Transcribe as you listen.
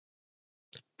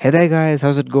Hey there guys,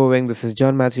 how's it going? This is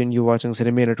John Matthew and you're watching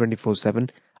CineMania 24/7,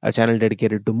 a channel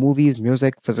dedicated to movies,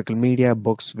 music, physical media,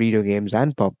 books, video games,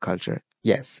 and pop culture.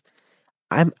 Yes,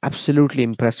 I'm absolutely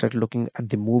impressed at looking at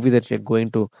the movie that we're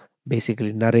going to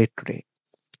basically narrate today.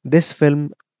 This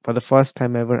film, for the first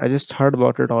time ever, I just heard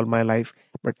about it all my life,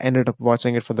 but ended up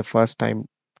watching it for the first time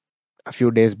a few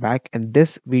days back, and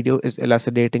this video is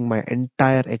elucidating my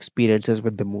entire experiences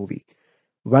with the movie.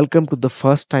 Welcome to the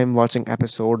first time watching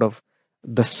episode of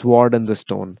The Sword and the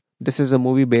Stone. This is a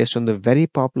movie based on the very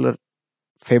popular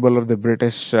fable of the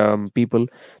British people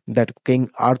that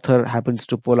King Arthur happens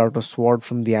to pull out a sword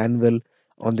from the anvil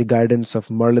on the guidance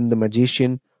of Merlin the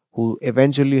magician, who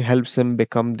eventually helps him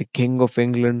become the King of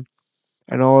England,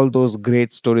 and all those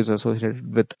great stories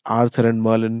associated with Arthur and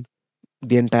Merlin.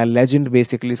 The entire legend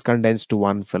basically is condensed to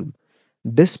one film.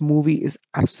 This movie is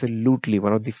absolutely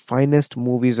one of the finest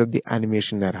movies of the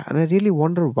animation era, and I really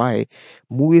wonder why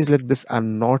movies like this are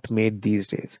not made these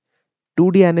days.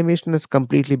 2D animation has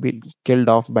completely been killed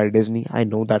off by Disney, I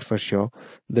know that for sure.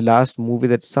 The last movie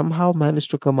that somehow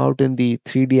managed to come out in the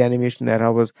 3D animation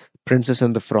era was Princess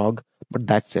and the Frog, but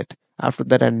that's it. After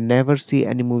that, I never see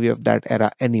any movie of that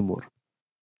era anymore.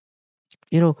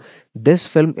 You know, this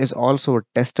film is also a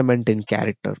testament in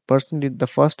character. Personally, the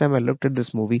first time I looked at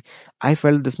this movie, I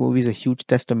felt this movie is a huge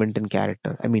testament in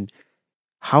character. I mean,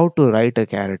 how to write a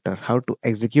character, how to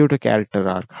execute a character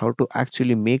arc, how to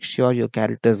actually make sure your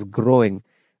character is growing.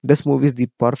 This movie is the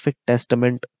perfect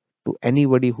testament to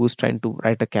anybody who's trying to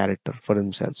write a character for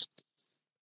themselves.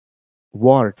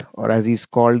 Wart, or as he's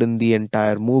called in the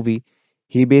entire movie,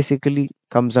 he basically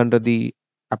comes under the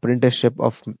apprenticeship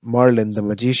of Merlin the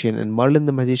magician, and Merlin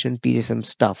the magician teaches him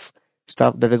stuff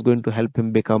that is going to help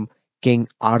him become King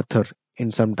Arthur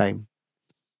in some time.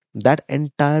 That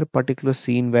entire particular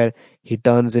scene where he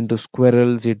turns into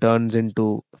squirrels, he turns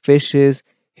into fishes,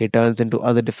 he turns into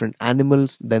other different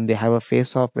animals, then they have a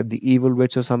face off with the evil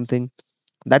witch or something.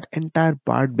 That entire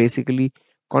part basically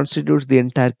constitutes the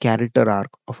entire character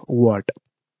arc of Wart.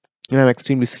 I'm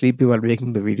extremely sleepy while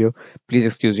making the video. Please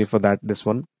excuse me for that. This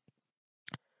one.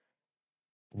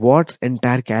 Watts'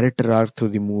 entire character arc through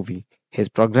the movie, his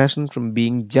progression from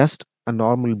being just a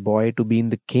normal boy to being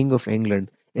the king of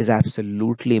England, is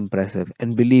absolutely impressive.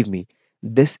 And believe me,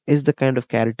 this is the kind of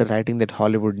character writing that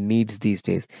Hollywood needs these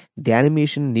days. The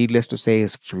animation, needless to say,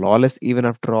 is flawless even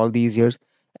after all these years.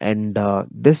 And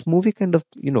this movie kind of,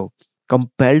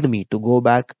 compelled me to go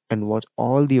back and watch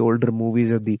all the older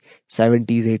movies of the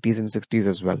 70s, 80s, and 60s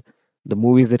as well. The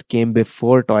movies that came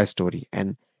before Toy Story.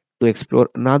 And to explore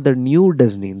another new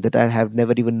Disney that I have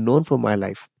never even known for my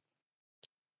life.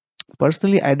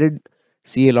 Personally, I did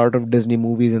see a lot of Disney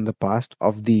movies in the past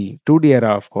of the 2D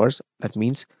era, of course. That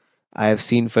means I have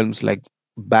seen films like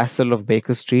Basil of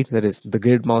Baker Street, that is The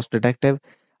Great Mouse Detective.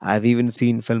 I've even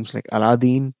seen films like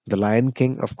Aladdin, The Lion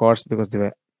King, of course, because they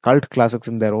were cult classics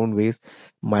in their own ways.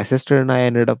 My sister and I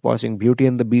ended up watching Beauty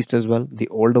and the Beast as well, the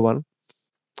older one.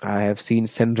 I have seen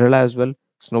Cinderella as well,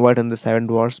 Snow White and the Seven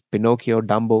Dwarfs, Pinocchio,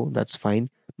 Dumbo. That's fine,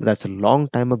 but that's a long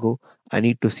time ago. I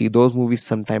need to see those movies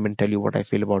sometime and tell you what I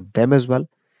feel about them as well.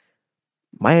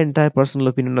 My entire personal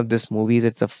opinion of this movie is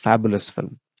it's a fabulous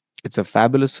film. It's a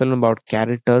fabulous film about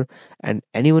character, and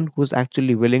anyone who's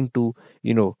actually willing to,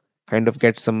 you know, kind of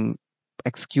get some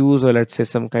excuse, or let's say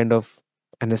some kind of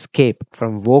an escape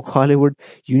from woke Hollywood,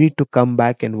 you need to come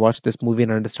back and watch this movie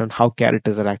and understand how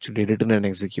characters are actually written and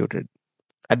executed.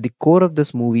 At the core of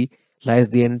this movie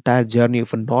lies the entire journey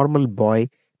of a normal boy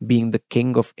being the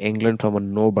king of England from a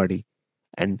nobody.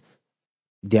 And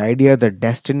the idea that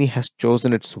destiny has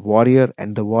chosen its warrior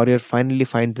and the warrior finally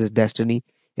finds his destiny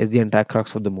is the entire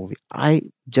crux of the movie. I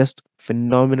just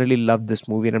phenomenally love this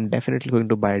movie and I'm definitely going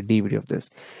to buy a DVD of this.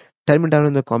 Tell me down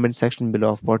in the comment section below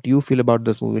of what you feel about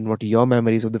this movie and what your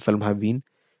memories of the film have been.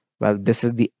 Well, this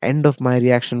is the end of my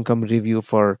reaction come review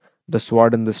for The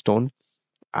Sword and the Stone.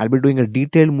 I'll be doing a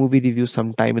detailed movie review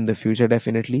sometime in the future,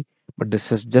 definitely. But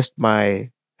this is just my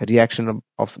reaction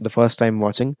of the first time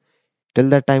watching. Till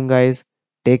that time, guys,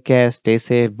 take care, stay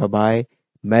safe, bye bye.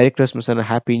 Merry Christmas and a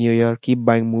Happy New Year. Keep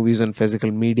buying movies on physical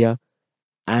media.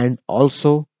 And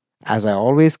also, as I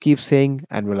always keep saying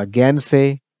and will again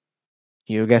say,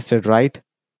 you guessed it right,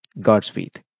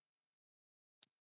 Godspeed.